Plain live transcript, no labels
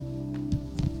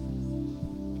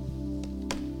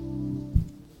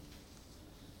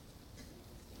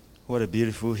What a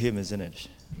beautiful hymn, isn't it?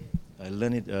 I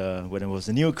learned it when I was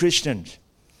a new Christian.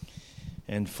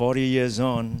 And 40 years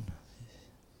on,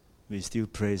 we still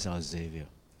praise our Savior.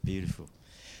 Beautiful.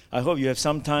 I hope you have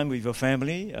some time with your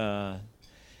family,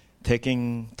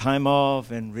 taking time off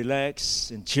and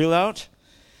relax and chill out.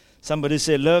 Somebody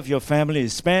said, love your family.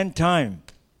 Spend time.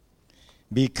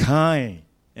 Be kind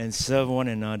and serve one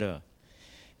another.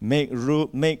 Make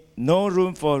no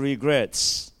room for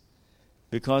regrets,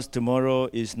 because tomorrow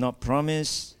is not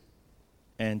promised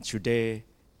and today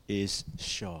is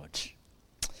short.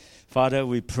 Father,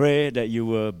 we pray that you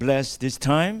will bless this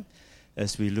time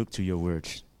as we look to your word.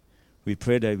 We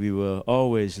pray that we will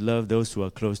always love those who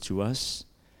are close to us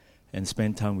and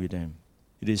spend time with them.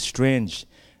 It is strange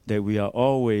that we are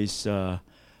always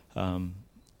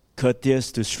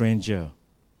courteous to strangers.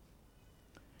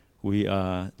 We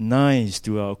are nice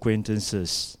to our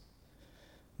acquaintances,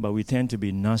 but we tend to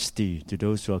be nasty to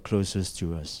those who are closest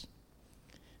to us.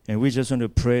 And we just want to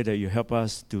pray that you help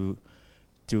us to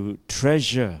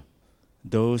treasure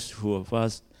those of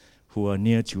us who are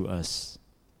near to us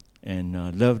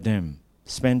and love them,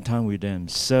 spend time with them,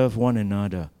 serve one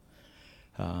another,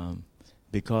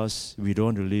 because we don't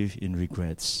want to live in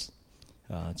regrets.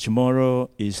 Tomorrow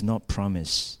is not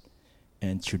promised,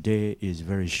 and today is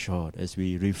very short. As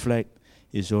we reflect,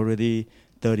 it's already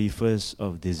 31st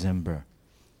of December.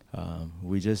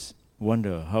 We just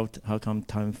wonder how come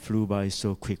time flew by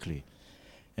so quickly.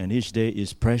 And each day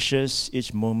is precious.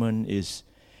 Each moment is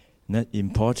not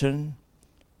important.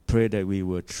 Pray that we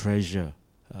will treasure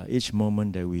each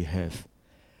moment that we have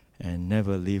and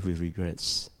never live with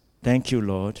regrets. Thank you,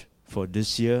 Lord, for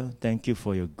this year. Thank you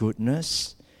for your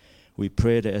goodness. We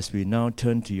pray that as we now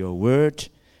turn to your word,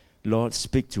 Lord,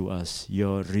 speak to us,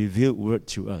 your revealed word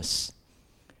to us.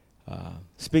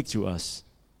 Speak to us.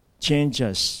 Change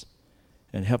us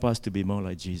and help us to be more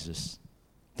like Jesus.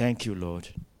 Thank you, Lord.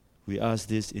 We ask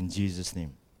this in Jesus'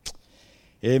 name.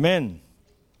 Amen.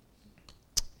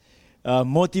 A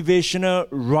motivational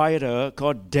writer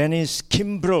called Dennis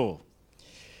Kimbrough.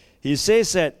 He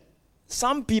says that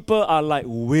some people are like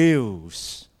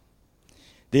wheels.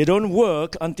 They don't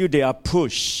work until they are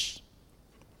pushed.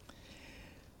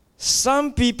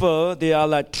 Some people, they are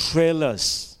like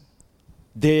trailers.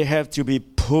 They have to be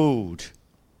pulled.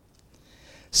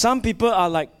 Some people are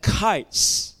like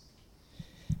kites,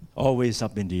 always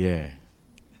up in the air.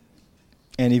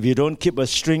 And if you don't keep a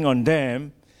string on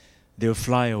them, they'll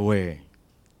fly away.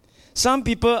 Some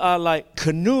people are like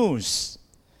canoes.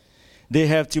 They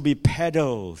have to be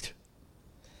paddled.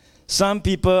 Some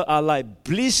people are like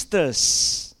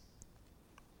blisters.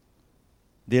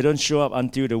 They don't show up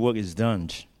until the work is done.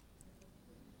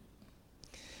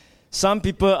 Some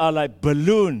people are like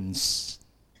balloons,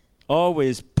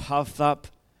 always puffed up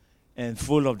and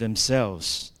full of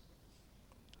themselves.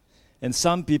 And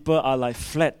some people are like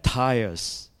flat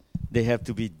tires. They have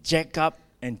to be jacked up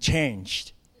and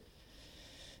changed.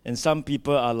 And some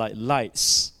people are like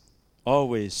lights,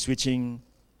 always switching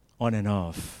on and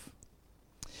off.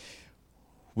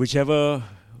 Whichever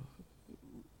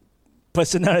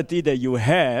personality that you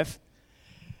have,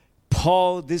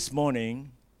 Paul this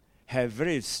morning have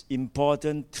very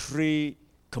important 3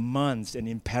 commands and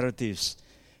imperatives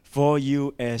for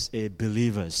you as a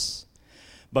believers.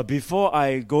 But before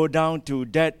I go down to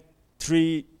that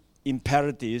 3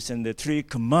 imperatives and the 3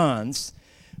 commands,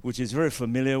 which is a very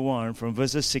familiar one from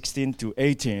verses 16 to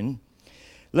 18,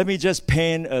 let me just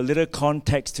paint a little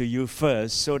context to you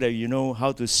first so that you know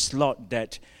how to slot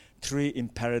that 3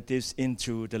 imperatives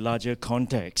into the larger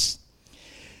context.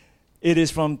 It is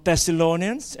from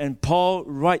Thessalonians, and Paul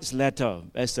writes letter.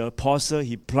 As the apostle,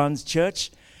 he plants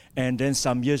church, and then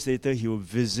some years later he will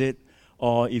visit,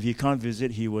 or if he can't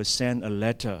visit, he will send a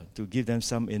letter to give them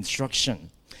some instruction.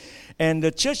 And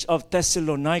the church of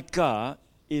Thessalonica,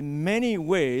 in many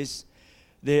ways,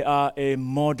 they are a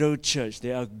model church.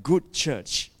 They are a good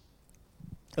church,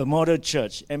 a model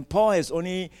church. And Paul has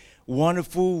only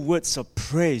wonderful words of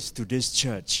praise to this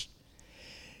church.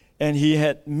 And he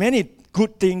had many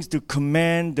good things to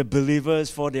commend the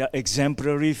believers for their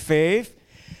exemplary faith,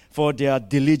 for their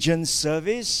diligent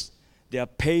service, their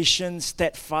patient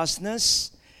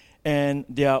steadfastness, and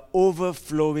their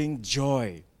overflowing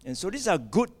joy. And so these are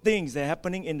good things that are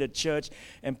happening in the church,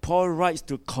 and Paul writes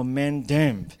to commend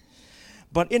them.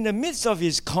 But in the midst of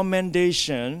his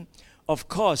commendation, of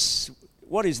course,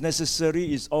 what is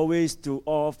necessary is always to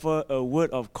offer a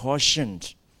word of caution.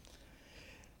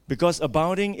 Because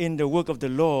abounding in the work of the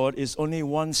Lord is only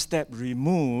one step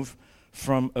removed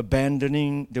from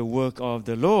abandoning the work of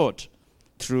the Lord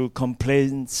through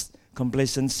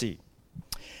complacency.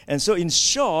 And so in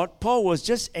short, Paul was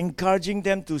just encouraging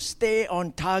them to stay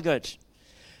on target.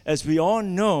 As we all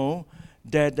know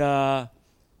that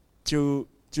to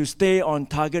stay on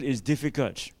target is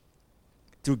difficult.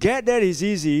 To get there is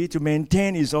easy, to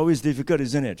maintain is always difficult,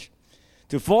 isn't it?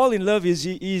 To fall in love is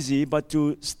easy, but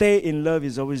to stay in love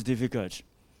is always difficult.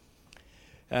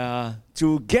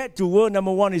 To get to world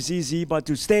number one is easy, but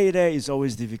to stay there is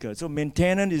always difficult. So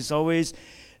maintenance is always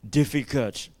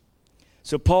difficult.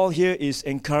 So Paul here is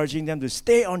encouraging them to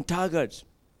stay on target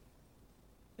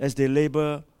as they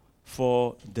labor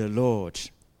for the Lord.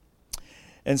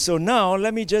 And so now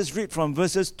let me just read from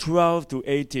verses 12 to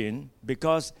 18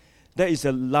 because there is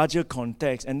a larger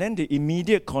context. And then the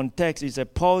immediate context is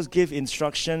that Paul gives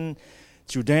instruction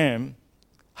to them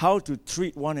how to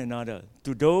treat one another,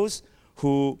 to those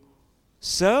who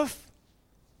serve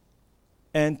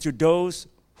and to those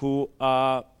who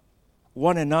are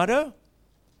one another.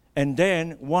 And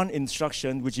then one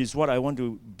instruction, which is what I want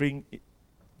to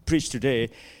preach today,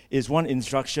 is one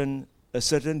instruction, a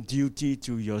certain duty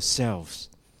to yourselves.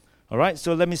 All right,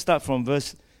 so let me start from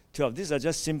verse 12. These are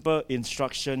just simple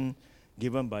instruction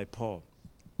given by Paul.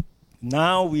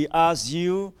 Now we ask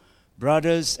you,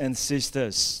 brothers and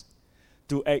sisters,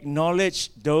 to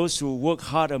acknowledge those who work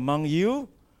hard among you,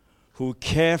 who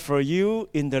care for you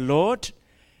in the Lord,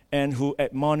 and who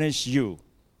admonish you.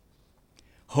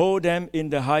 Hold them in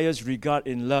the highest regard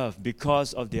in love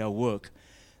because of their work.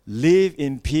 Live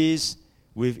in peace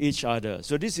with each other.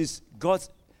 So this is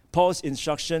Paul's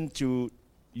instruction to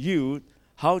you,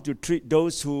 how to treat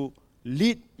those who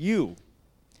lead you.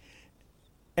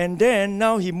 And then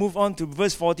now he moved on to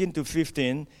verse 14 to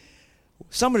 15.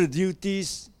 Some of the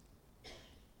duties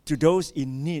to those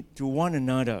in need, to one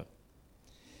another.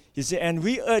 He said, and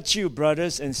we urge you,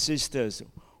 brothers and sisters,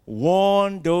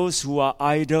 warn those who are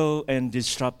idle and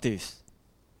disruptive.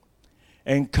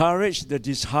 Encourage the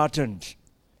disheartened.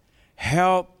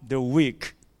 Help the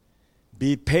weak.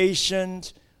 Be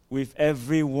patient with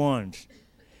everyone.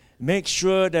 Make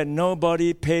sure that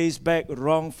nobody pays back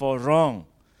wrong for wrong,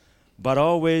 but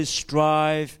always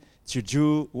strive to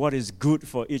do what is good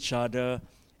for each other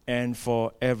and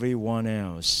for everyone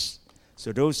else.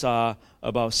 So those are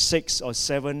about 6 or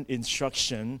 7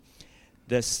 instructions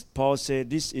that Paul said,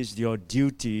 this is your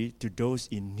duty to those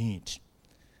in need.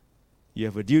 You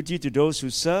have a duty to those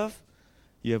who serve.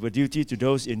 You have a duty to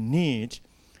those in need.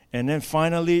 And then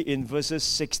finally in verses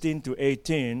 16 to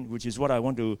 18, which is what I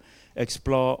want to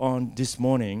explore on this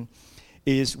morning,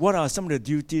 is what are some of the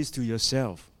duties to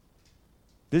yourself?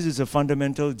 This is a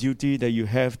fundamental duty that you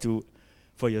have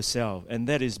for yourself. And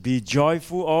that is be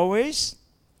joyful always.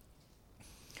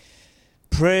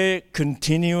 Pray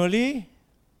continually.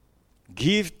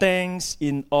 Give thanks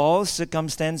in all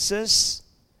circumstances,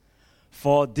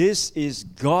 for this is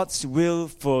God's will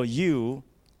for you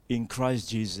in Christ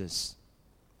Jesus.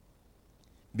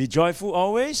 Be joyful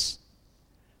always,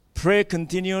 pray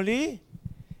continually,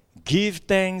 give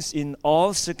thanks in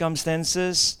all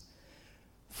circumstances,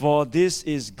 for this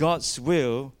is God's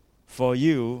will for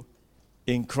you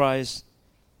in Christ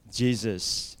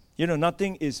Jesus. You know,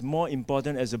 nothing is more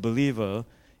important as a believer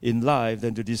in life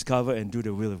than to discover and do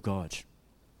the will of God.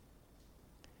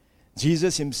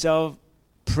 Jesus himself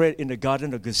prayed in the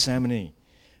Garden of Gethsemane,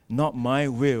 not my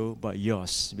will, but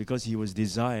yours, because he was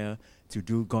desire to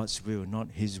do God's will,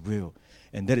 not his will.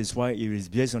 And that is why it is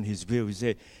based on his will. He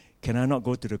said, can I not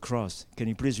go to the cross? Can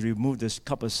you please remove this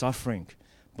cup of suffering?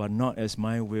 But not as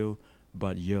my will,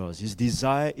 but yours. His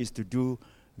desire is to do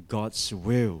God's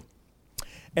will.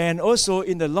 And also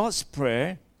in the Lord's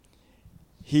Prayer,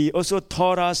 he also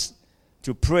taught us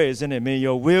to pray, isn't it? May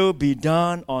your will be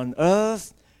done on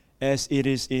earth as it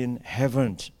is in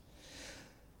heaven.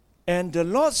 And the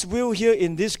Lord's will here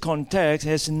in this context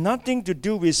has nothing to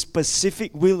do with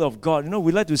specific will of God. You know,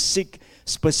 we like to seek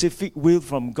specific will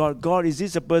from God. God, is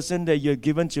this a person that you're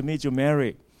given to me to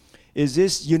marry? Is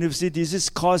this university, is this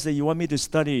course that you want me to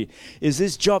study? Is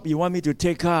this job you want me to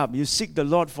take up? You seek the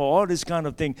Lord for all this kind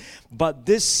of thing. But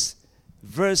this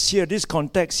verse here, this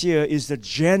context here is the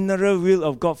general will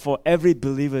of God for every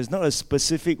believer. It's not a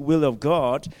specific will of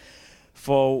God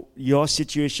for your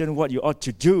situation, what you ought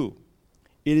to do.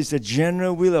 It is the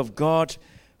general will of God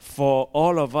for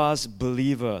all of us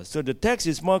believers. So the text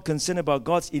is more concerned about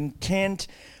God's intent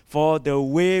for the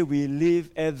way we live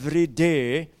every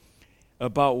day,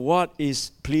 about what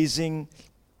is pleasing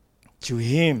to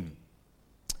him.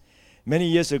 Many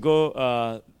years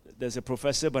ago, there's a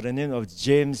professor by the name of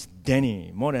James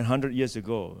Denny, more than 100 years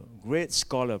ago, great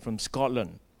scholar from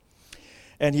Scotland.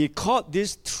 And he called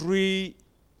these 3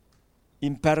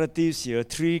 imperatives here,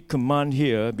 3 commands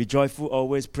here: be joyful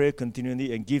always, pray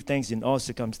continually, and give thanks in all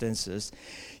circumstances.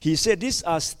 He said these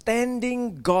are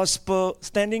standing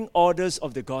orders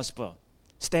of the gospel.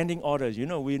 Standing orders.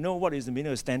 We know what is the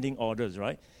meaning of standing orders,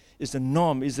 right? It's a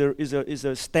norm, it's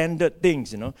a standard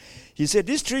things, He said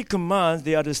these 3 commands,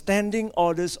 they are the standing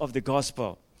orders of the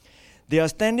gospel. They are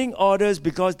standing orders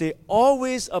because they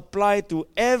always apply to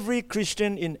every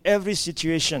Christian in every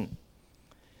situation.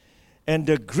 And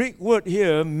the Greek word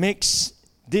here makes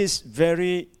this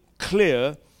very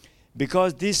clear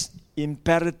because these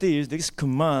imperatives, these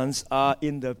commands are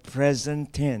in the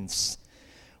present tense,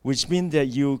 which means that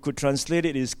you could translate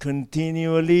it as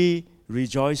continually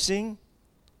rejoicing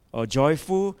or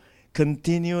joyful,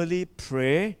 continually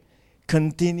pray,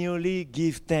 continually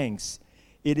give thanks.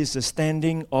 It is a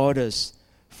standing orders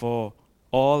for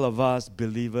all of us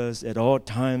believers at all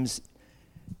times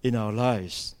in our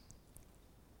lives.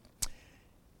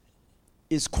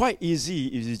 It's quite easy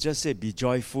if you just say be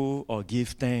joyful or give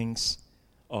thanks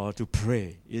or to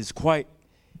pray. It's quite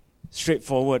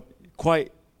straightforward,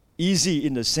 quite easy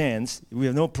in the sense. We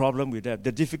have no problem with that.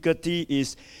 The difficulty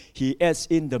is he adds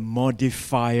in the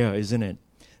modifier, isn't it?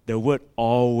 The word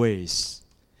always,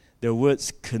 the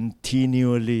words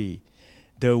continually,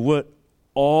 the word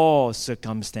all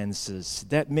circumstances.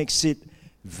 That makes it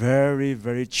very,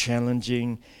 very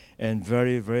challenging and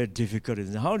very, very difficult.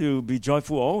 How do you be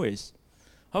joyful always?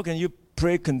 How can you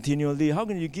pray continually? How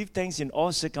can you give thanks in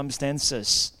all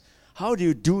circumstances? How do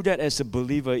you do that as a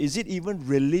believer? Is it even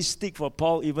realistic for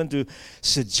Paul even to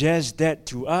suggest that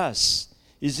to us?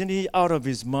 Isn't he out of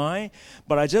his mind?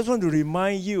 But I just want to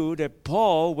remind you that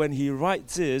Paul, when he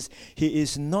writes this, he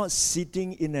is not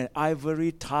sitting in an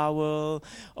ivory tower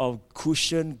of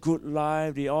cushioned good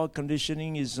life. The air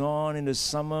conditioning is on in the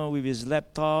summer with his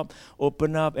laptop,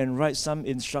 open up and write some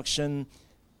instruction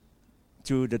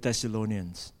to the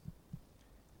Thessalonians.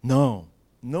 No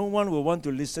one will want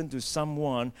to listen to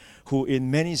someone who in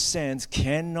many sense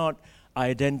cannot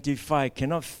identify,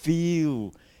 cannot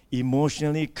feel,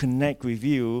 emotionally connect with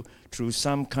you through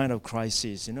some kind of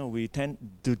crisis. We tend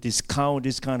to discount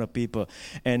this kind of people,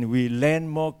 and we lend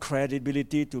more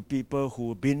credibility to people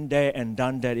who've been there and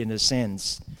done that in a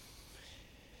sense.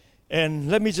 And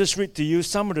let me just read to you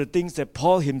some of the things that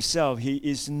Paul himself, he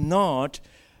is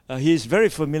very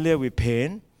familiar with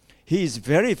pain. He is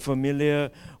very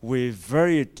familiar with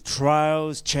very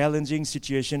trials, challenging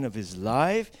situation of his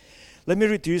life. Let me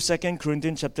read to you 2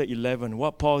 Corinthians chapter 11,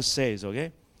 what Paul says,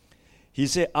 okay? He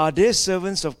said, are they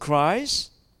servants of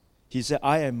Christ? He said,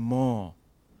 I am more.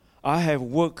 I have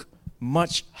worked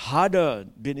much harder,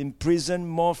 been in prison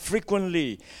more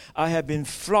frequently. I have been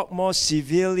flogged more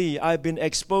severely. I've been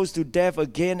exposed to death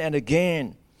again and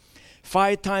again.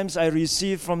 5 times I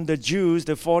received from the Jews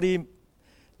the 40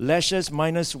 lashes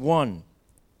minus 1.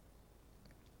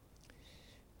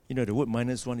 The word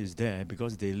minus 1 is there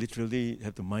because they literally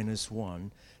have the minus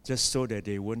 1 just so that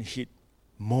they won't hit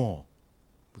more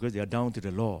because they are down to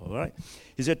the law, all right?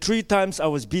 He said, 3 times I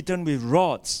was beaten with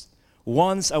rods.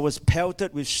 Once I was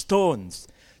pelted with stones.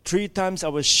 3 times I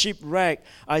was shipwrecked.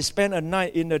 I spent a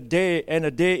night in a day and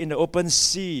a day in the open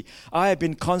sea. I have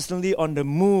been constantly on the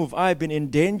move. I have been in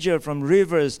danger from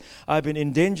rivers. I have been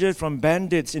in danger from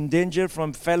bandits, in danger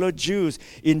from fellow Jews,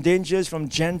 in danger from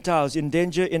Gentiles, in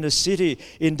danger in the city,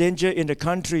 in danger in the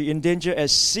country, in danger at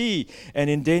sea, and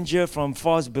in danger from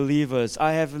false believers.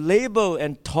 I have labored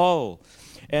and toiled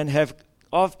and have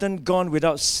often gone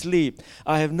without sleep.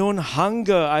 I have known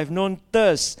hunger, I have known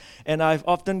thirst, and I have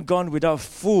often gone without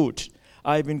food.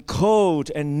 I have been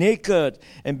cold and naked,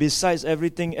 and besides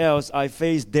everything else, I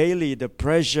face daily the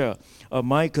pressure of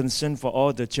my concern for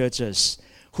all the churches.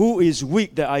 Who is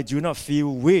weak that I do not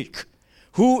feel weak?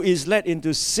 Who is led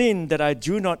into sin that I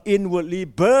do not inwardly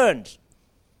burn?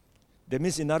 That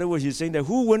means, in other words, he's saying that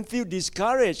who won't feel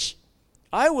discouraged?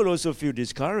 I will also feel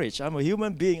discouraged. I'm a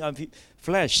human being, I'm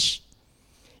flesh.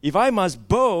 If I must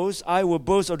boast, I will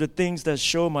boast of the things that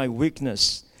show my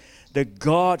weakness. The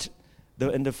God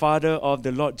and the Father of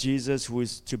the Lord Jesus, who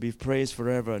is to be praised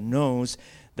forever, knows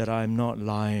that I am not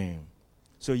lying.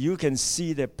 So you can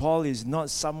see that Paul is not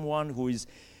someone who is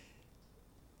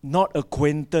not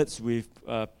acquainted with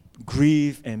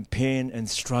grief and pain and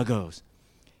struggles.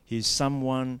 He's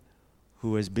someone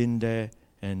who has been there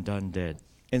and done that.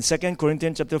 In 2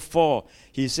 Corinthians chapter 4,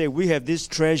 he said, we have this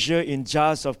treasure in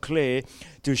jars of clay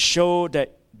to show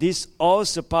that this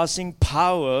all-surpassing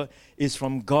power is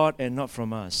from God and not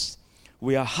from us.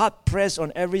 We are hard-pressed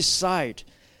on every side,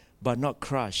 but not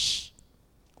crushed.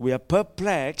 We are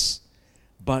perplexed,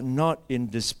 but not in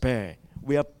despair.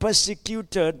 We are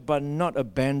persecuted, but not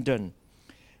abandoned.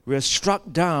 We are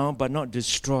struck down, but not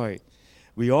destroyed.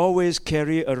 We always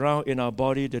carry around in our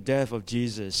body the death of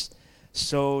Jesus,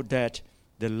 so that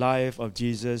the life of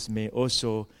Jesus may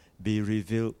also be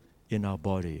revealed in our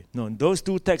body. No, those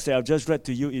two texts that I've just read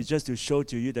to you is just to show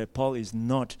to you that Paul is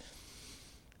not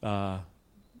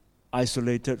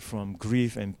isolated from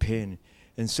grief and pain.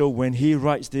 And so when he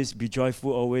writes this, be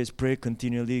joyful always, pray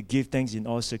continually, give thanks in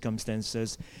all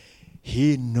circumstances,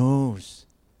 he knows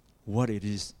what it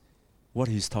is, what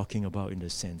he's talking about in a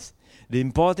sense. The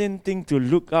important thing to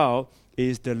look out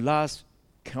is the last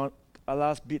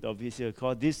bit of this here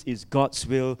called, this is God's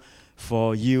will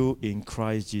for you in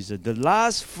Christ Jesus. The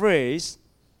last phrase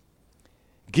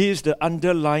gives the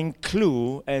underlying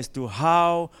clue as to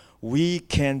how we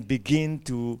can begin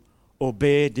to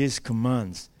obey these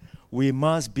commands. We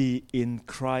must be in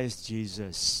Christ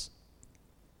Jesus.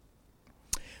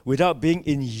 Without being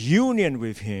in union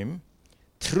with Him,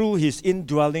 through His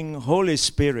indwelling Holy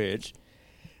Spirit,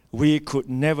 we could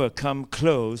never come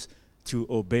close to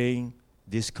obeying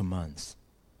these commands.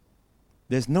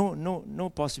 There's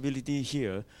no possibility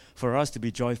here for us to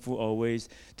be joyful always,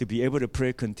 to be able to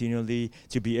pray continually,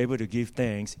 to be able to give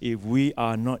thanks if we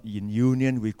are not in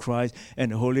union with Christ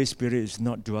and the Holy Spirit is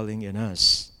not dwelling in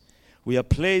us. We are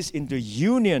placed into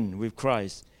union with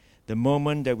Christ the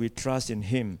moment that we trust in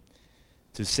Him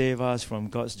to save us from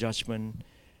God's judgment,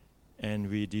 and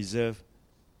we deserve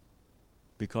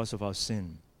because of our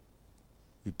sin.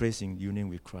 We place in union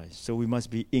with Christ. So we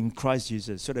must be in Christ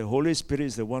Jesus. So the Holy Spirit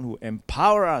is the one who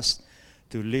empowers us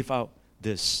to live out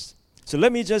this. So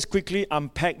let me just quickly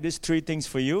unpack these three things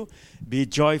for you. Be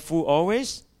joyful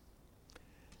always.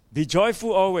 Be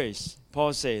joyful always,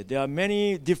 Paul said. There are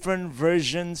many different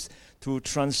versions to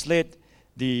translate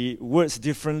the words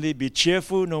differently. Be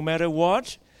cheerful no matter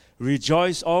what.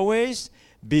 Rejoice always.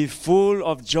 Be full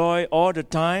of joy all the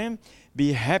time.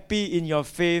 Be happy in your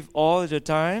faith all the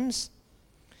times.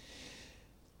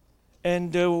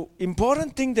 And the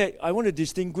important thing that I want to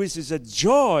distinguish is that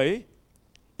joy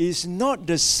is not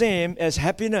the same as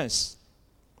happiness.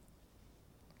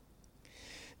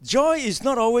 Joy is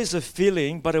not always a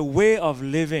feeling, but a way of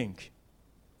living.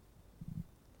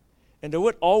 And the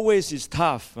word always is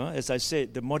tough. As I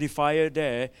said, the modifier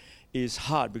there is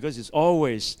hard because it's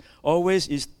always. Always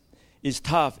is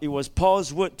tough. It was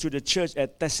Paul's word to the church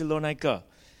at Thessalonica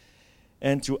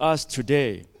and to us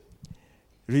today.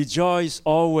 Rejoice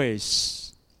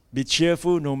always. Be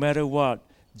cheerful no matter what.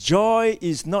 Joy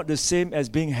is not the same as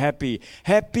being happy.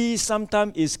 Happy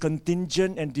sometimes is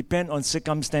contingent and depend on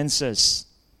circumstances.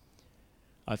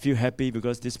 I feel happy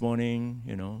because this morning,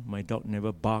 my dog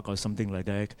never barked or something like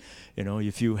that.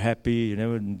 You feel happy, you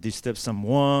never disturb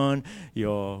someone,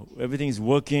 everything is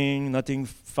working, nothing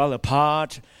fell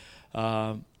apart.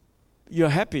 You're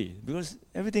happy because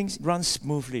everything runs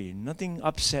smoothly. Nothing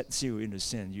upsets you in a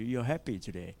sense. You're happy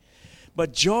today.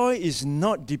 But joy is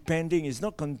not depending, it's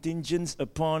not contingent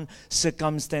upon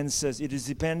circumstances. It is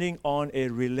depending on a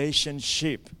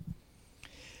relationship.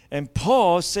 And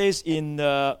Paul says in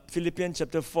Philippians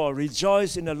chapter 4,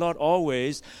 rejoice in the Lord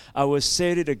always. I will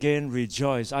say it again,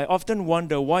 rejoice. I often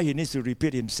wonder why he needs to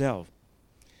repeat himself.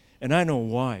 And I know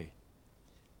why.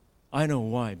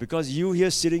 Because you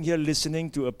here, sitting here, listening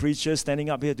to a preacher standing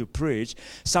up here to preach,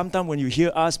 sometimes when you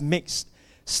hear us make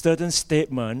certain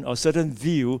statement or certain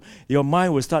view, your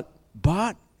mind will start,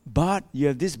 but, you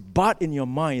have this but in your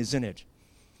mind, isn't it?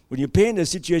 When you paint the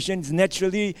situation, it's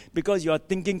naturally because you are a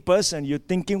thinking person. You're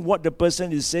thinking what the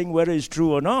person is saying, whether it's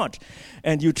true or not.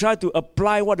 And you try to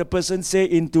apply what the person say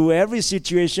into every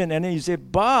situation, and then you say,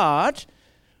 but,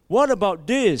 what about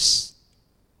this?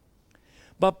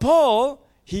 But Paul,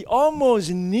 he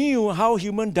almost knew how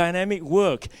human dynamic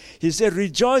work. He said,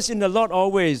 rejoice in the Lord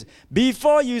always.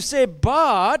 Before you say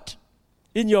but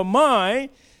in your mind,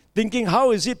 thinking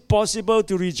how is it possible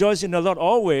to rejoice in the Lord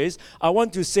always, I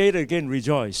want to say it again,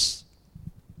 rejoice.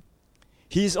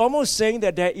 He's almost saying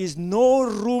that there is no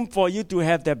room for you to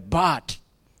have that but.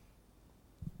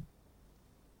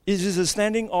 It is a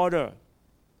standing order.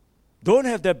 Don't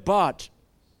have that but.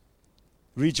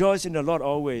 Rejoice in the Lord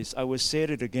always. I will say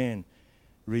it again.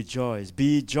 Rejoice.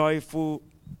 Be joyful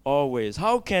always.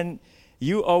 How can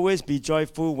you always be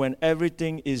joyful when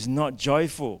everything is not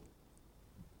joyful?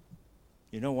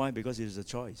 You know why? Because it is a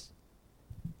choice.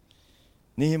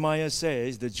 Nehemiah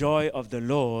says, the joy of the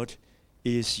Lord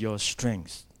is your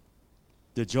strength.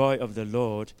 The joy of the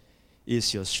Lord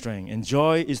is your strength. And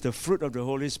joy is the fruit of the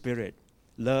Holy Spirit.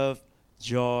 Love,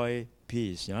 joy,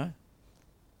 peace. Yeah?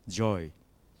 Joy.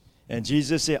 And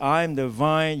Jesus said, I am the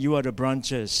vine, you are the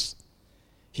branches.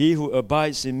 He who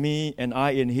abides in me and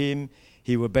I in him,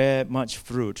 he will bear much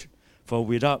fruit. For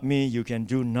without me you can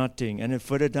do nothing. And then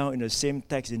further down in the same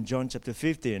text in John chapter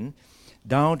 15,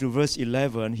 down to verse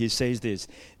 11, he says this,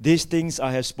 "These things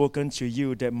I have spoken to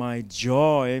you, that my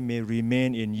joy may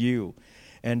remain in you,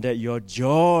 and that your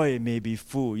joy may be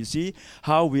full." You see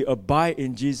how we abide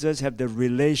in Jesus, have the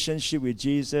relationship with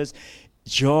Jesus.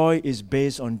 Joy is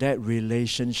based on that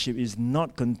relationship. It's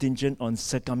not contingent on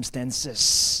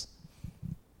circumstances.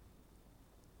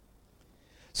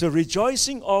 So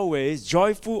rejoicing always,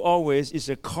 joyful always, is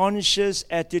a conscious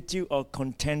attitude of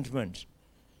contentment,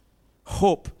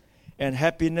 hope, and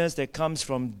happiness that comes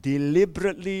from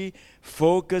deliberately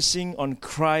focusing on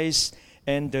Christ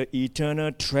and the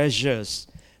eternal treasures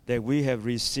that we have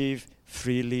received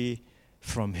freely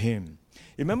from Him.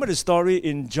 Remember the story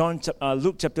in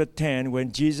Luke chapter 10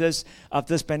 when Jesus,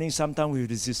 after spending some time with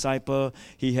his disciples,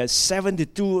 he had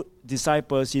 72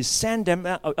 disciples. He sent them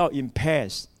out in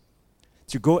pairs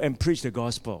to go and preach the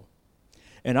gospel.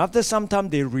 And after some time,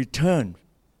 they returned.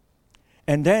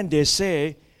 And then they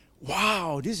say,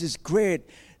 "Wow, this is great.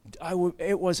 I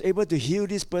was able to heal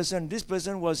this person. This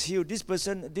person was healed. This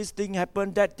thing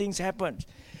happened. That thing happened."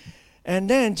 And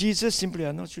then Jesus simply,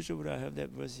 I'm not sure whether I have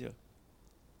that verse here.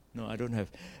 No, I don't have.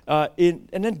 And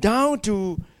then down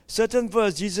to certain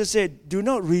verse, Jesus said, "Do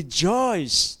not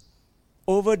rejoice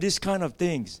over this kind of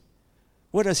things."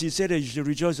 What does He say that you should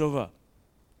rejoice over?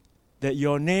 That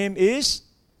your name is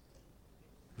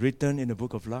written in the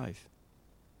book of life.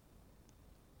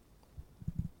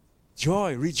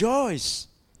 Joy, rejoice.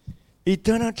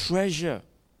 Eternal treasure,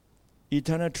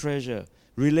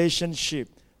 relationship,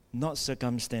 not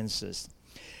circumstances.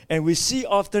 And we see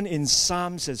often in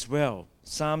Psalms as well.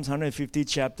 Psalms 150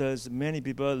 chapters. Many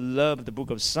people love the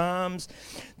book of Psalms.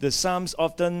 The Psalms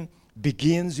often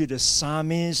begins with the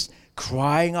psalmist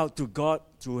crying out to God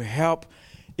to help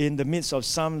in the midst of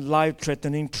some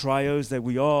life-threatening trials that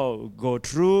we all go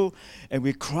through. And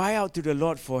we cry out to the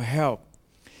Lord for help.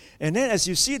 And then as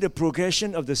you see the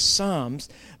progression of the Psalms,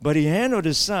 by the end of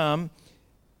the Psalm,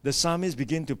 the psalmist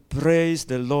begin to praise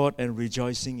the Lord and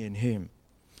rejoicing in Him.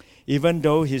 Even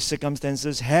though his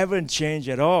circumstances haven't changed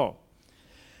at all.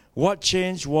 What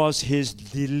changed was his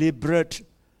deliberate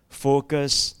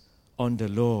focus on the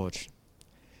Lord.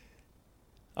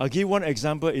 I'll give one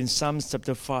example in Psalms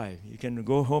chapter 5. You can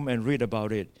go home and read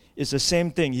about it. It's the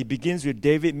same thing. He begins with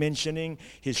David mentioning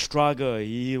his struggle.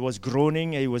 He was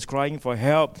groaning, he was crying for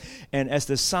help. And as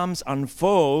the Psalms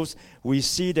unfolds, we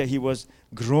see that he was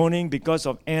groaning because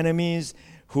of enemies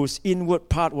whose inward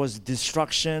part was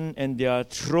destruction and their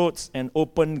throats an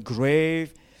open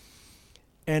grave.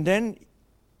 And then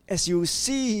as you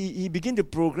see, he began to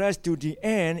progress to the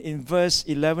end in verse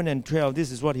 11 and 12. This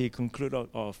is what he concluded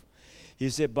of. He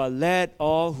said, "But let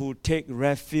all who take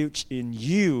refuge in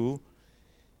you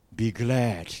be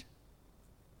glad.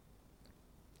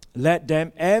 Let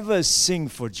them ever sing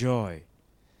for joy.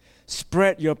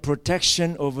 Spread your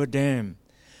protection over them,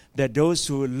 that those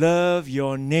who love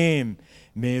your name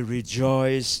may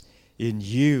rejoice in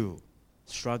you."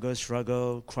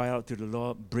 Struggle, cry out to the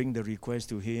Lord, bring the request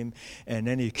to Him, and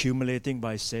then accumulating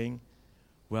by saying,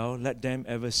 well, let them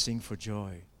ever sing for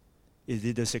joy.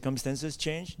 Did the circumstances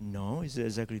change? No, it's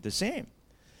exactly the same.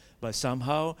 But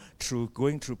somehow, through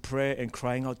going through prayer and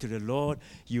crying out to the Lord,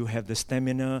 you have the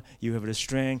stamina, you have the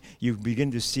strength, you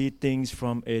begin to see things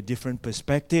from a different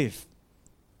perspective.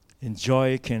 And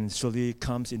joy can slowly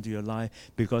comes into your life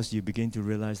because you begin to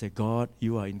realize that God,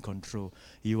 you are in control.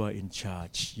 You are in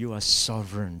charge. You are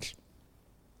sovereign.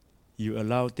 You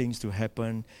allow things to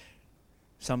happen.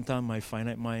 Sometimes my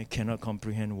finite mind cannot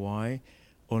comprehend why.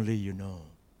 Only you know.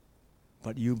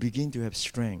 But you begin to have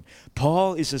strength.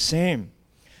 Paul is the same.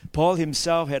 Paul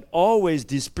himself had always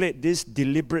displayed this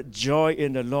deliberate joy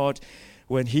in the Lord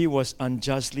when he was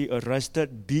unjustly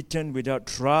arrested, beaten without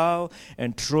trial,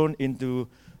 and thrown into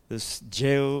this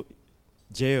jail.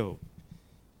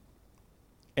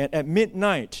 And at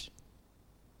midnight,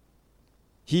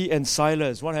 he and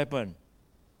Silas, what happened?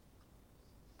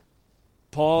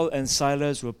 Paul and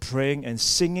Silas were praying and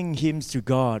singing hymns to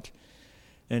God,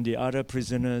 and the other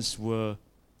prisoners were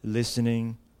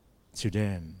listening to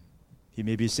them. He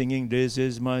may be singing, "This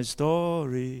is my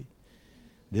story,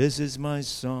 this is my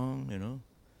song,"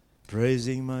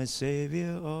 praising my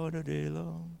Savior all the day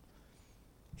long.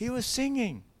 He was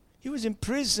singing. He was in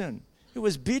prison. He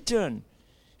was beaten.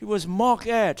 He was mocked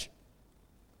at,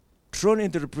 thrown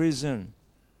into the prison.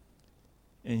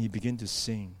 And he began to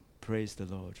sing, praise the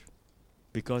Lord.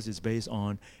 Because it's based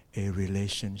on a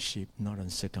relationship, not on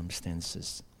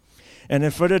circumstances. And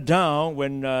then further down,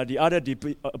 when the other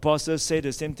apostles say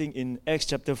the same thing in Acts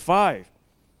chapter 5.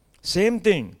 Same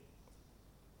thing.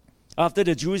 After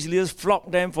the Jewish leaders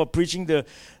flogged them for preaching the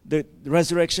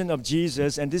resurrection of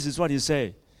Jesus, and this is what he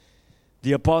said.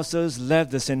 The apostles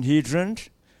left the Sanhedrin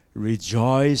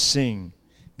rejoicing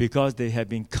because they had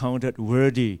been counted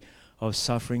worthy of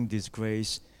suffering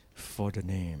disgrace for the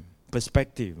name.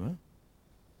 Perspective.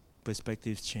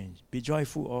 Perspectives change. Be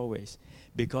joyful always,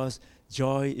 because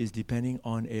joy is depending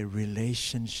on a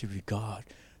relationship with God,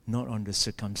 not on the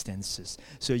circumstances.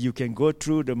 So you can go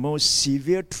through the most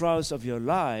severe trials of your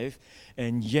life,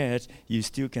 and yet you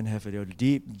still can have a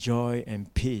deep joy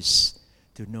and peace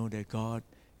to know that God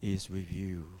is with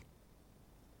you.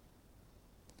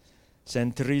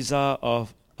 Saint Teresa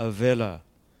of Avila,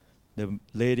 the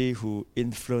lady who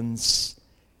influenced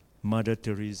Mother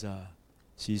Teresa,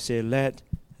 she said, "Let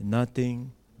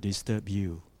nothing disturb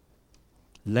you.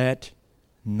 Let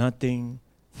nothing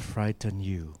frighten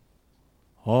you.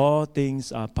 All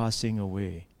things are passing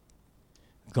away.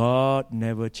 God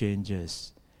never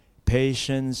changes.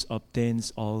 Patience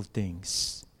obtains all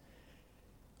things.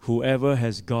 Whoever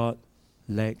has God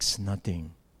lacks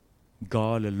nothing.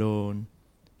 God alone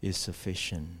is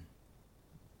sufficient.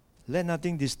 Let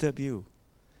nothing disturb you.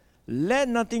 Let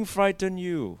nothing frighten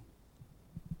you.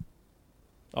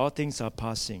 All things are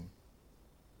passing.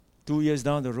 2 years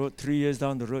down the road, 3 years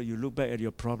down the road, you look back at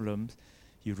your problems,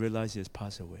 you realize it's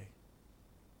passed away.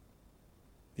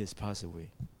 It's passed away.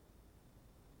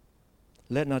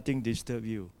 Let nothing disturb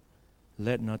you.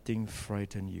 Let nothing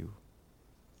frighten you."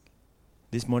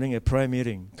 This morning, a prayer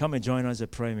meeting. Come and join us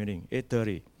at prayer meeting,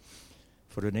 8:30,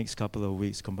 for the next couple of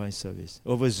weeks, combined service,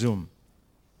 over Zoom.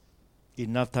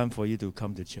 Enough time for you to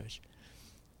come to church.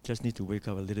 Just need to wake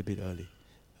up a little bit early.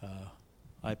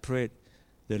 I prayed,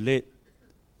 the late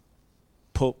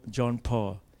Pope John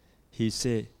Paul, he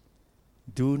said,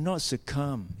 "Do not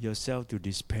succumb yourself to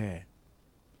despair.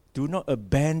 Do not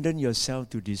abandon yourself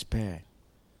to despair.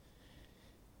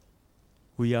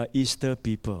 We are Easter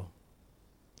people,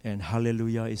 and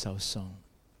hallelujah is our song.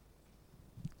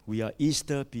 We are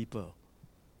Easter people.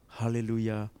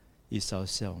 Hallelujah is our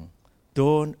song.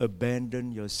 Don't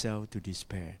abandon yourself to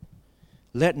despair.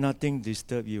 Let nothing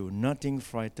disturb you, nothing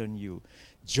frighten you.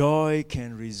 Joy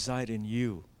can reside in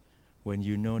you when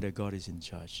you know that God is in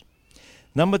charge."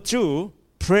 Number 2,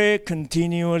 pray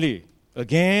continually.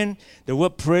 Again, the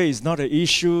word pray is not an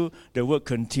issue. The word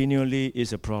continually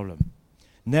is a problem.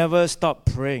 Never stop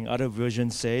praying, other version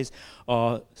says,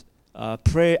 or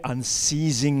pray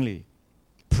unceasingly.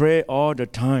 Pray all the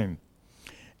time.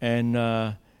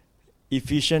 And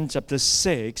Ephesians chapter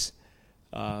 6,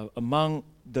 among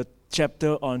the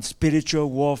chapter on spiritual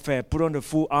warfare, put on the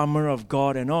full armor of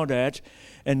God and all that.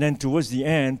 And then towards the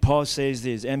end, Paul says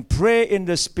this, "And pray in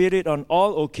the Spirit on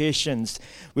all occasions,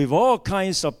 with all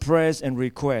kinds of prayers and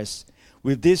requests.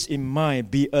 With this in mind,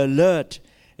 be alert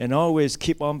and always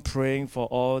keep on praying for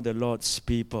all the Lord's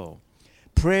people."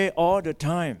 Pray all the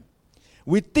time.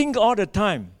 We think all the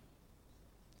time.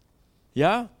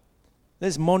 Yeah?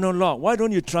 There's monologue. Why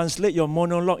don't you translate your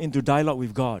monologue into dialogue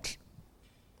with God?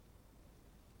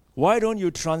 Why don't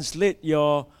you translate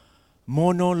your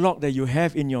monologue that you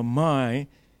have in your mind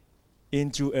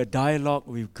into a dialogue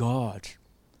with God?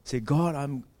 Say, "God,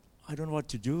 I don't know what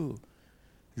to do.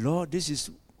 Lord, this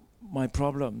is my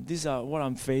problem. These are what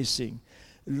I'm facing.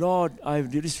 Lord, I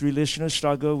have this relational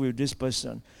struggle with this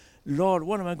person. Lord,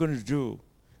 what am I going to do?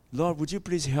 Lord, would you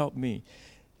please help me?"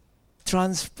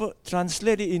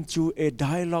 Translate it into a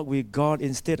dialogue with God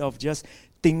instead of just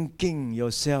thinking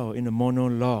yourself in a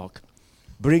monologue.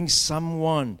 Bring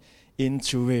someone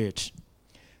into it.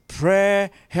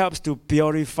 Prayer helps to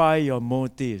purify your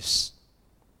motives.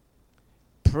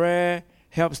 Prayer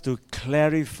helps to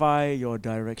clarify your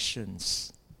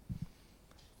directions.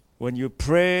 When you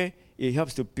pray, it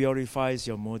helps to purify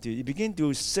your motives. You begin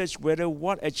to search whether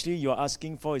what actually you're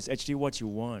asking for is actually what you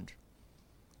want.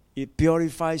 It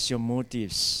purifies your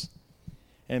motives.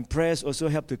 And prayers also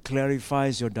help to clarify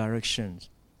your directions.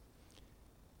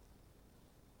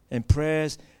 And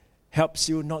prayers helps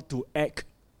you not to act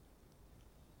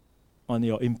on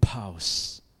your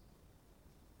impulse.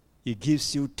 It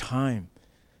gives you time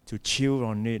to chew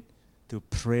on it, to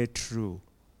pray through,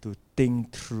 to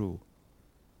think through,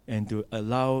 and to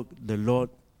allow the Lord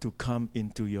to come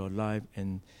into your life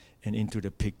and into the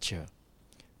picture.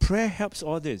 Prayer helps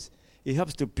all this. It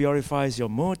helps to purify your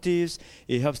motives.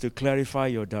 It helps to clarify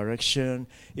your direction.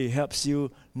 It helps you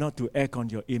not to act on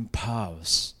your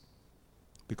impulse.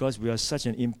 Because we are such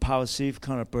an impulsive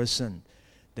kind of person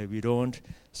that we don't,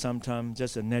 sometimes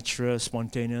just a natural,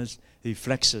 spontaneous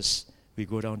reflexes, we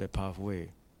go down the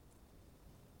pathway.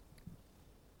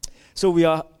 So we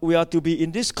are to be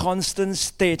in this constant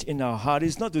state in our heart.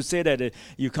 It's not to say that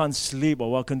you can't sleep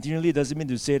or what. Continually doesn't mean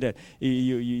to say that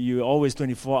you're always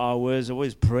 24 hours,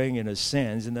 always praying in a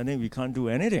sense, and then we can't do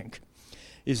anything.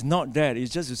 It's not that.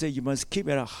 It's just to say you must keep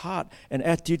at a heart an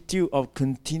attitude of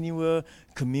continual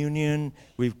communion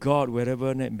with God,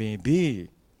 wherever that may be.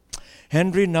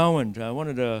 Henry Nouwen, one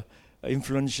of the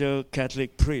influential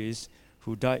Catholic priests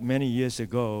who died many years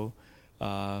ago,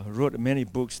 wrote many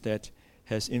books that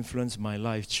has influenced my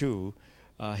life too.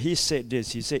 He said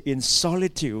this. He said, in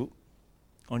solitude,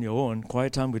 on your own,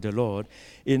 quiet time with the Lord,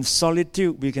 in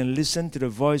solitude we can listen to the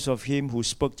voice of Him who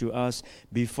spoke to us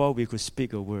before we could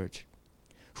speak a word,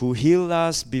 who healed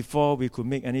us before we could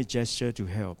make any gesture to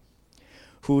help,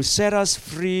 who set us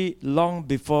free long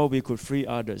before we could free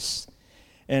others,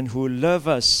 and who loved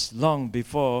us long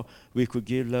before we could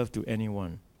give love to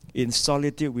anyone. In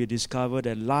solitude, we discover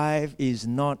that life is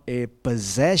not a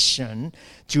possession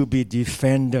to be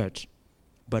defended,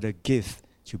 but a gift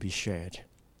to be shared.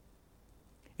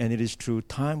 And it is through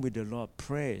time with the Lord,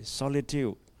 prayer,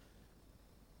 solitude,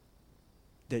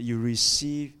 that you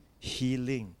receive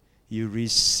healing, you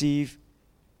receive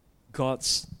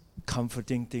God's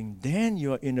comforting thing. Then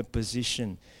you are in a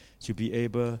position to be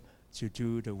able to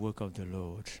do the work of the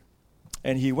Lord.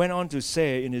 And he went on to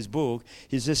say in his book,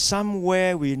 he says,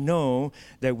 somewhere we know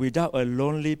that without a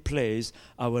lonely place,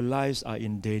 our lives are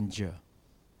in danger.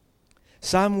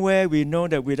 Somewhere we know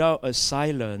that without a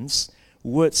silence,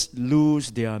 words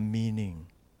lose their meaning.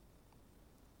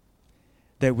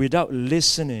 That without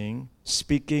listening,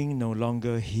 speaking no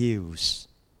longer heals.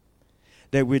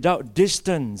 That without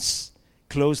distance,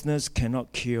 closeness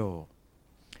cannot cure.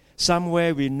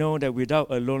 Somewhere we know that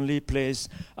without a lonely place,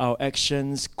 our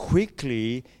actions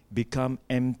quickly become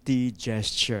empty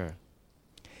gesture.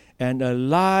 And a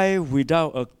life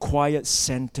without a quiet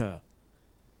center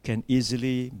can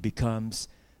easily become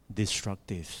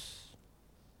destructive.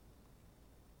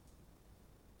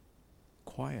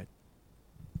 Quiet.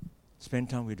 Spend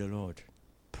time with the Lord.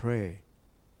 Pray.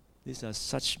 These are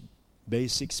such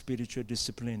basic spiritual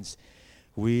disciplines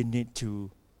we need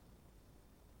to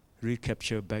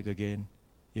recapture back again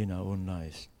in our own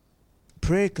lives.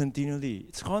 Pray continually.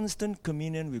 It's constant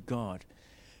communion with God.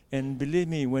 And believe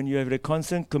me, when you have a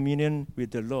constant communion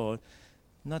with the Lord,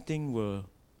 nothing will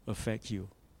affect you.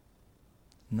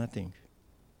 Nothing.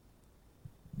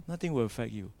 Nothing will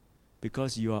affect you,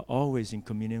 because you are always in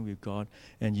communion with God,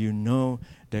 and you know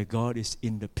that God is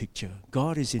in the picture.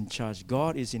 God is in charge.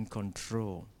 God is in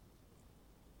control.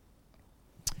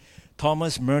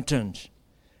 Thomas Merton,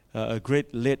 a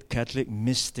great late Catholic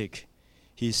mystic,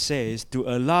 he says, to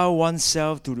allow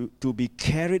oneself to be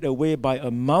carried away by a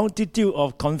multitude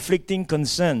of conflicting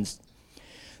concerns,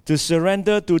 to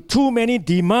surrender to too many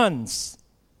demands,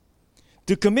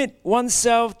 to commit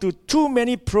oneself to too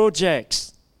many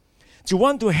projects, to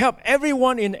want to help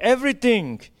everyone in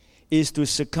everything, is to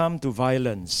succumb to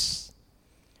violence.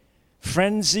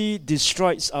 Frenzy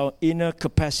destroys our inner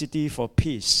capacity for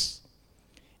peace.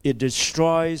 It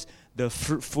destroys the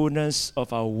fruitfulness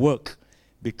of our work,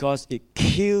 because it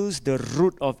kills the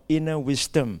root of inner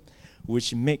wisdom,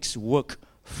 which makes work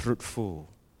fruitful.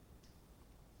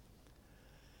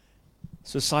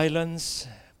 So silence,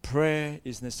 prayer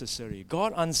is necessary.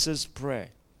 God answers prayer.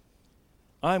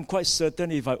 I'm quite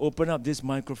certain if I open up this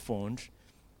microphone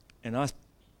and ask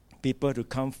people to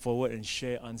come forward and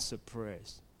share answered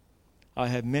prayers, I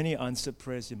have many answered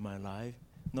prayers in my life,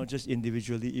 not just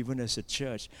individually, even as a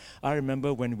church. I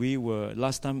remember when we were,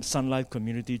 last time, Sun Life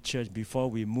Community Church, before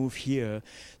we moved here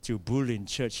to Bullin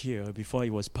Church here, before it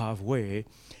was Pathway,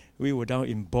 we were down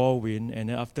in Baldwin,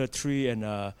 and after 3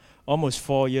 and almost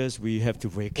 4 years, we have to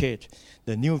vacate.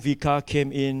 The new vicar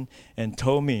came in and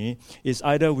told me, it's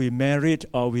either we married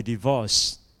or we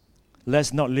divorce.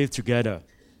 Let's not live together.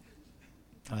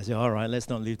 I said, all right, let's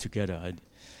not live together.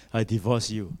 I divorce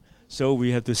you. So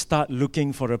we have to start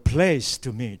looking for a place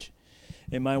to meet.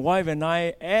 And my wife and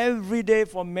I, every day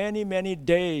for many, many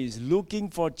days, looking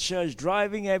for church,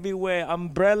 driving everywhere,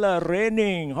 umbrella,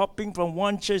 raining, hopping from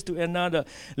one church to another,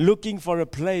 looking for a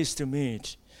place to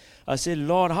meet. I said,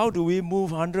 Lord, how do we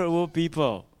move 100 over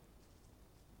people?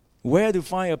 Where to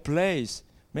find a place?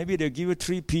 Maybe they'll give you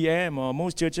 3 p.m. or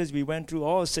most churches we went to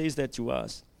all says that to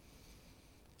us.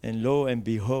 And lo and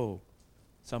behold,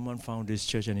 someone found this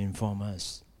church and informed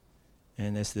us.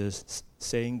 And as the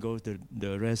saying goes,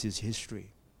 the rest is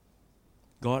history.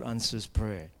 God answers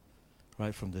prayer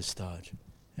right from the start.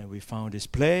 And we found this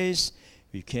place.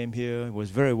 We came here. It was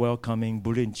very welcoming,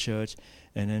 Bullin Church.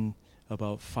 And then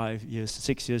about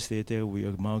 6 years later, we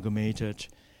amalgamated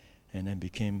and then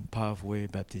became Pathway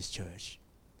Baptist Church.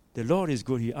 The Lord is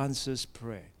good. He answers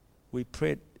prayer. We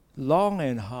prayed long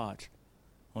and hard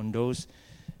on those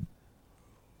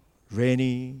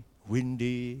rainy,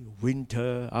 windy,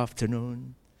 winter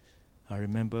afternoon. I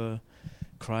remember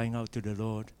crying out to the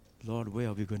Lord, Lord, where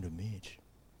are we going to meet?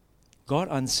 God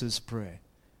answers prayer.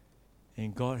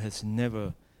 And God has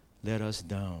never let us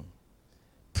down.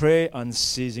 Pray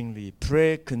unceasingly.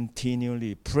 Pray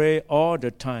continually. Pray all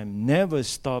the time. Never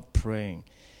stop praying.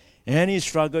 Any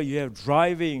struggle you have,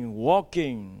 driving,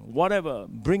 walking, whatever,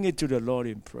 bring it to the Lord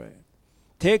in prayer.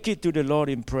 Take it to the Lord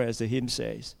in prayer, as the hymn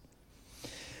says.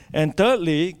 And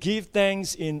thirdly, give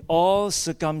thanks in all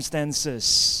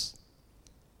circumstances.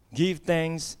 Give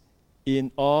thanks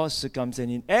in all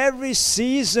circumstances. In every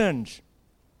season,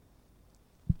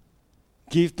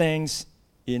 give thanks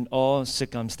in all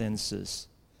circumstances.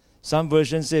 Some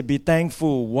versions say, be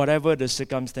thankful whatever the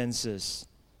circumstances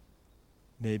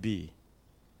may be.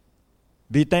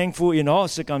 Be thankful in all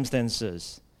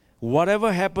circumstances.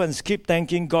 Whatever happens, keep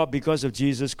thanking God because of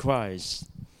Jesus Christ.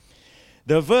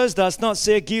 The verse does not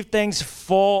say give thanks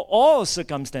for all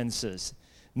circumstances.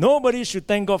 Nobody should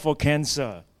thank God for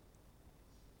cancer.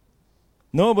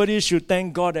 Nobody should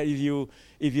thank God that if you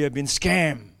have been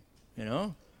scammed,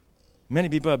 Many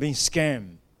people are being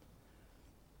scammed.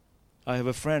 I have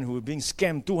a friend who is being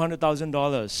scammed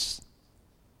 $200,000.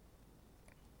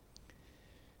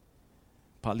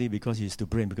 Partly because he's to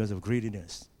blame because of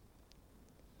greediness.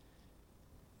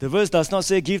 The verse does not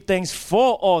say give thanks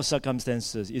for all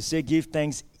circumstances. It says give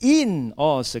thanks in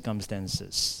all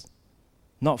circumstances.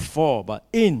 Not for, but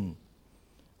in.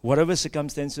 Whatever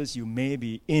circumstances you may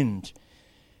be in,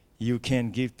 you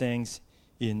can give thanks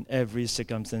in every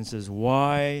circumstances.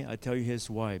 Why? I tell you here's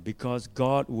why. Because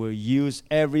God will use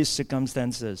every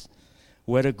circumstances,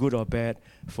 whether good or bad,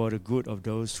 for the good of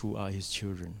those who are His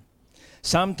children.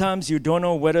 Sometimes you don't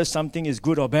know whether something is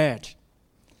good or bad.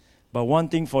 But one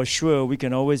thing for sure, we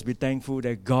can always be thankful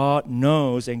that God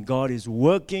knows and God is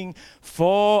working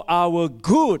for our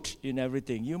good in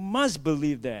everything. You must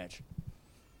believe that.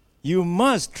 You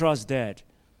must trust that.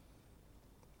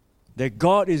 That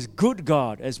God is good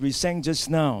God, as we sang just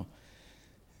now.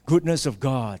 Goodness of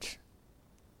God.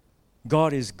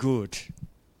 God is good.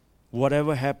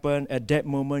 Whatever happened at that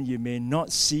moment, you may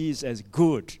not see it as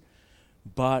good.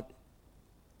 But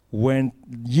when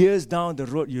years down the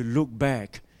road you look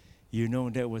back, you know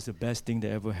that was the best thing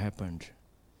that ever happened.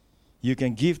 You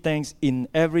can give thanks in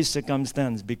every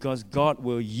circumstance because God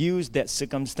will use that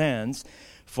circumstance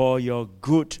for your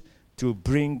good, to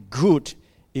bring good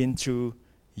into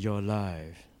your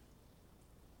life.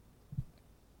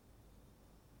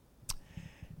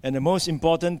 And the most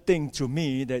important thing to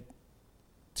me, that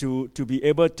to be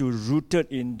able to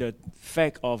rooted in the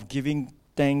fact of giving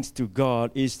thanks to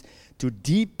God, is to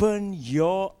deepen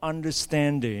your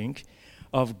understanding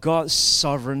of God's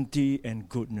sovereignty and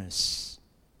goodness.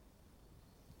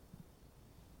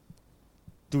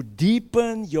 To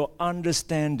deepen your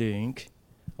understanding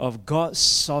of God's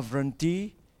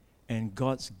sovereignty and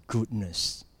God's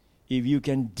goodness. If you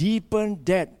can deepen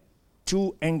that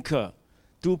two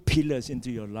pillars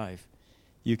into your life,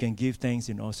 you can give thanks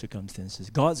in all circumstances.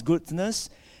 God's goodness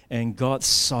and God's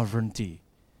sovereignty.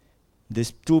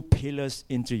 These two pillars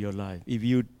into your life. If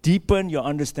you deepen your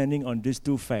understanding on these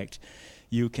two facts,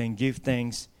 you can give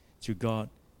thanks to God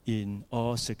in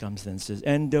all circumstances.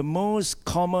 And the most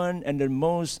common and the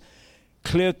most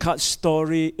clear-cut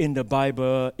story in the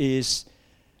Bible is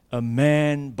a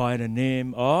man by the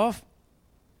name of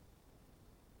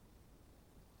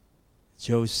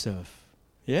Joseph.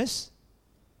 Yes?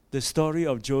 The story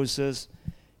of Joseph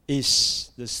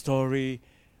is the story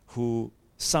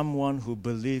someone who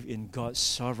believes in God's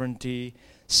sovereignty,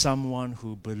 someone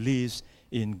who believes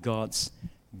in God's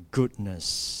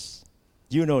goodness.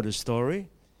 You know the story.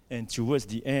 And towards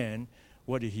the end,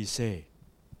 what did he say?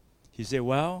 He said,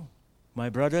 well, my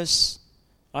brothers,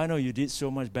 I know you did so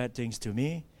much bad things to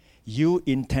me. You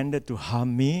intended to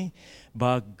harm me,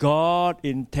 but God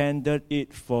intended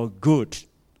it for good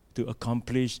to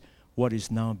accomplish what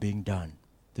is now being done,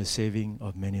 the saving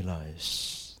of many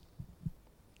lives.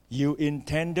 You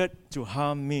intended to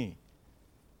harm me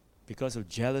because of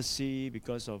jealousy,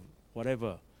 because of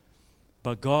whatever.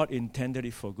 But God intended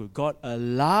it for good. God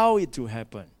allowed it to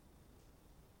happen.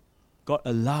 God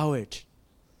allowed it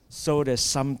so that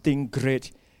something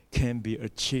great can be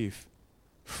achieved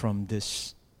from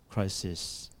this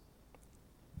crisis.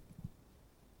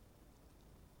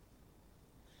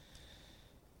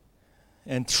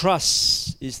 And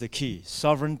trust is the key.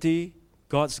 Sovereignty,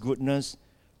 God's goodness,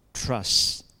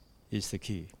 trust is the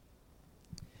key.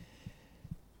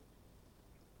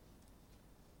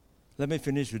 Let me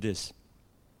finish with this.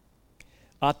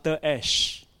 Arthur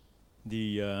Ashe,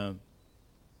 the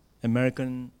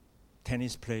American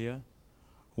tennis player,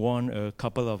 won a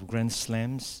couple of Grand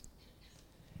Slams,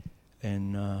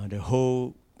 and the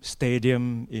whole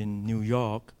stadium in New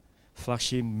York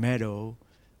Flushing Meadow,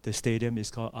 the stadium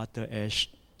is called Arthur Ashe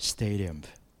Stadium.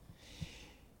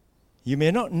 You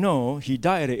may not know, he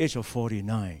died at the age of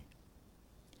 49.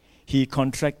 He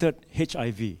contracted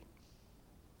HIV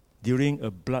during a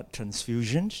blood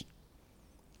transfusion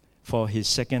for his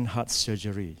second heart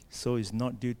surgery. So it's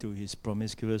not due to his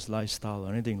promiscuous lifestyle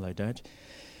or anything like that.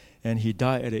 And he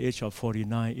died at the age of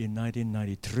 49 in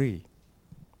 1993.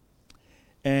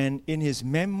 And in his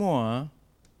memoir,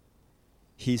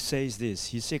 he says this.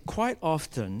 He said, quite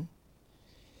often,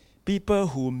 people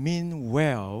who mean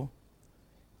well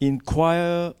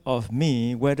inquire of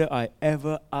me whether I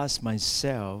ever ask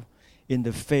myself in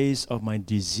the face of my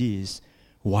disease,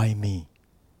 why me?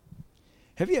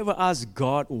 Have you ever asked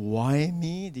God, why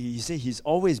me? He said he's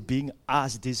always being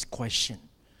asked this question.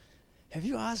 Have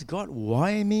you asked God,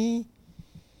 why me?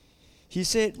 He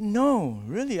said, no,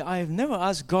 really, I have never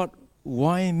asked God,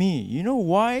 why me? You know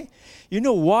why? You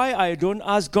know why I don't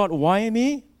ask God, why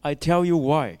me? I tell you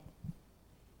why.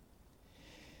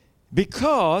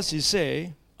 Because, you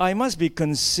say, I must be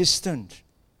consistent.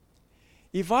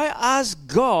 If I ask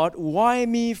God, why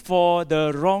me for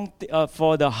the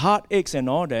for the heartaches and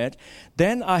all that,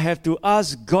 then I have to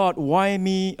ask God, why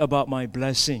me about my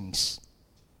blessings?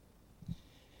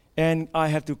 And I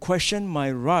have to question my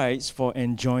rights for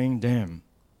enjoying them.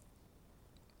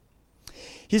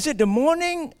 He said, the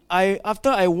morning after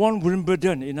I won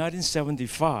Wimbledon in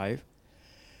 1975,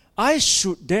 I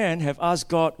should then have asked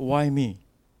God, why me?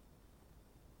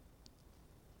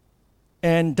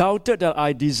 And doubted that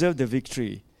I deserved the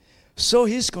victory. So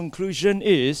his conclusion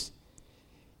is,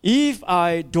 if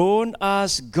I don't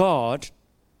ask God,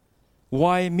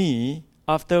 why me,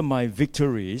 after my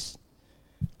victories,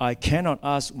 I cannot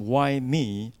ask why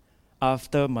me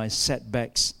after my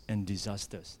setbacks and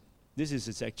disasters. This is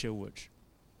his actual words.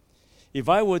 If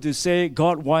I were to say,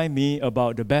 God, why me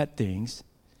about the bad things,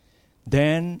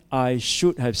 then I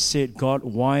should have said, God,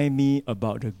 why me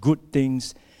about the good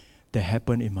things that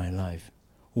happened in my life?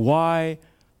 Why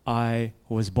I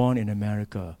was born in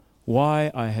America?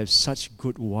 Why I have such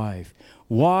good wife?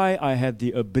 Why I have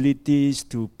the abilities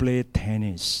to play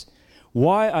tennis?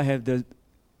 Why I have the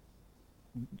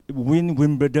win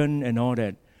Wimbledon and all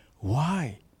that?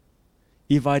 Why?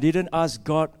 If I didn't ask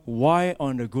God why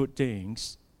on the good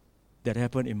things that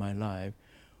happened in my life,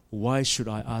 why should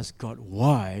I ask God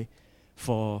why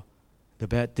for the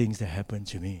bad things that happened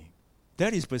to me?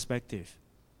 That is perspective.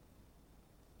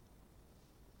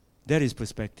 That is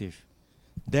perspective.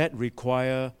 That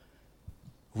require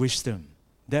wisdom.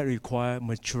 That require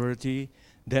maturity.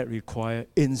 That require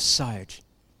insight.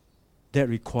 That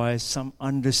requires some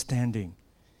understanding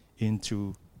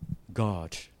into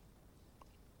God.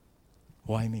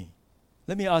 Why me?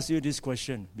 Let me ask you this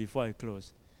question before I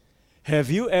close.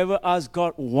 Have you ever asked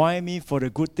God, why me for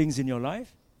the good things in your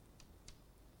life?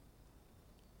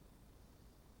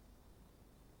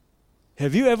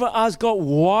 Have you ever asked God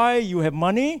why you have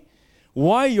money?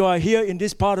 Why you are here in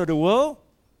this part of the world?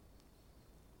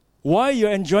 Why you're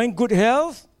enjoying good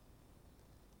health?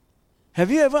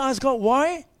 Have you ever asked God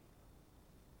why?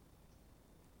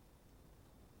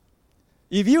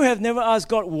 If you have never asked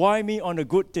God why me on the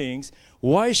good things,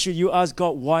 why should you ask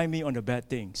God why me on the bad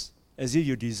things? As if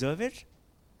you deserve it?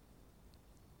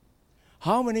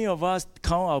 How many of us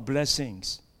count our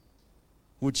blessings?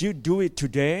 Would you do it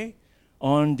today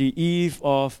on the eve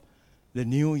of the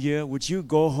new year? Would you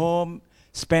go home,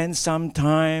 spend some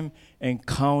time and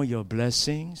count your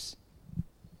blessings?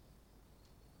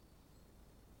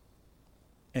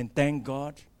 And thank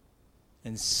God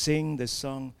and sing the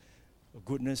song, the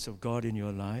goodness of God in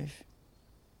your life?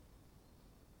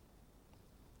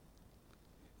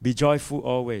 Be joyful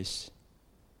always.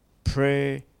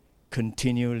 Pray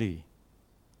continually.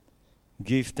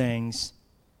 Give thanks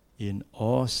in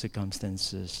all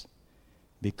circumstances,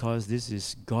 because this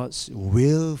is God's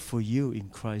will for you in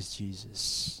Christ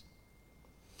Jesus.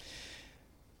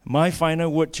 My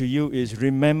final word to you is,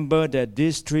 remember that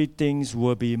these three things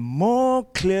will be more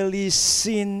clearly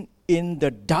seen in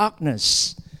the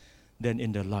darkness than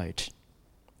in the light.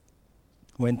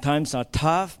 When times are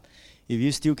tough, if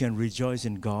you still can rejoice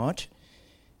in God,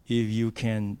 if you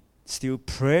can still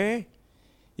pray,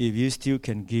 if you still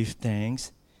can give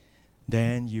thanks,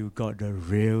 then you got the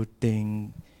real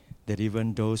thing that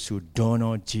even those who don't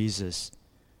know Jesus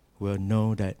will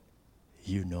know that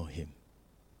you know Him.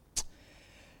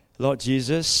 Lord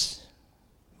Jesus,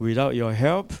 without your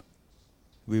help,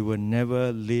 we will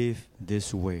never live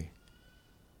this way.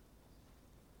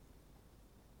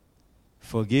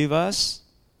 Forgive us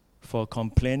for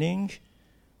complaining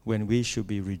when we should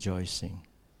be rejoicing.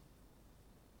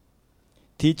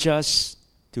 Teach us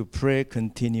to pray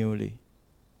continually.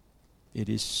 It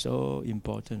is so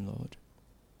important, Lord.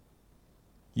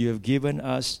 You have given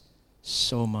us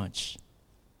so much.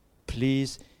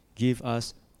 Please give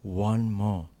us one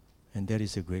more, and that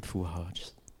is a grateful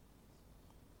heart.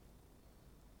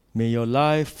 May your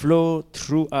life flow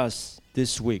through us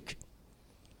this week,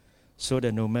 so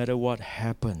that no matter what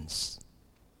happens,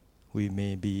 we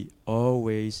may be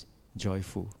always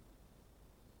joyful,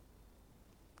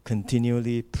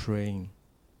 continually praying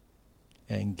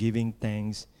and giving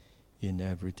thanks in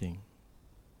everything.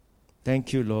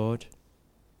 Thank you, Lord,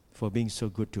 for being so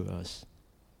good to us.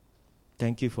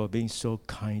 Thank you for being so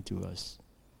kind to us.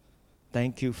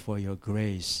 Thank you for your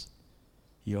grace.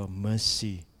 Your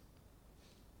mercy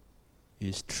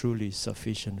is truly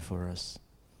sufficient for us.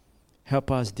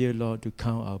 Help us, dear Lord, to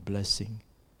count our blessing.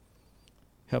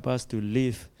 Help us to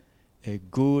live a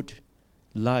good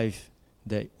life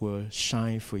that will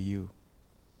shine for you.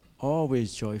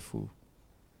 Always joyful,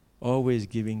 always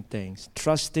giving thanks,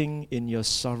 trusting in your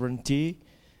sovereignty,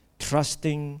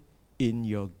 trusting in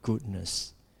your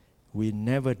goodness. We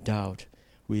never doubt.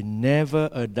 We never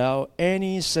allow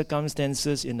any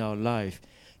circumstances in our life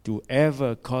to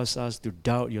ever cause us to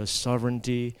doubt your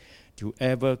sovereignty, to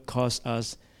ever cause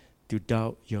us to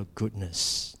doubt your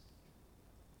goodness.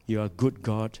 You are good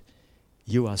God.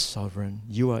 You are sovereign.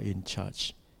 You are in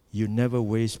charge. You never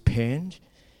waste pain.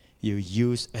 You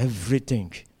use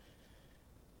everything,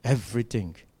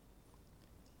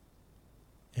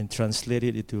 and translate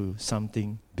it into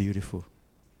something beautiful.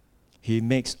 He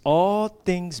makes all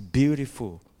things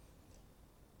beautiful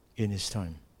in His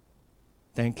time.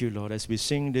 Thank you, Lord. As we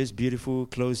sing this beautiful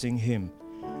closing hymn,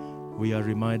 we are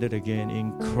reminded again,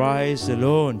 in Christ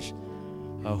alone,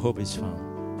 our hope is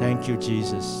found. Thank you,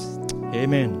 Jesus.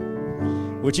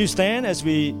 Amen. Would you stand as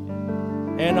we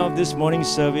end off this morning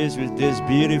service with this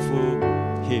beautiful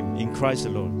hymn, In Christ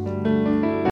Alone?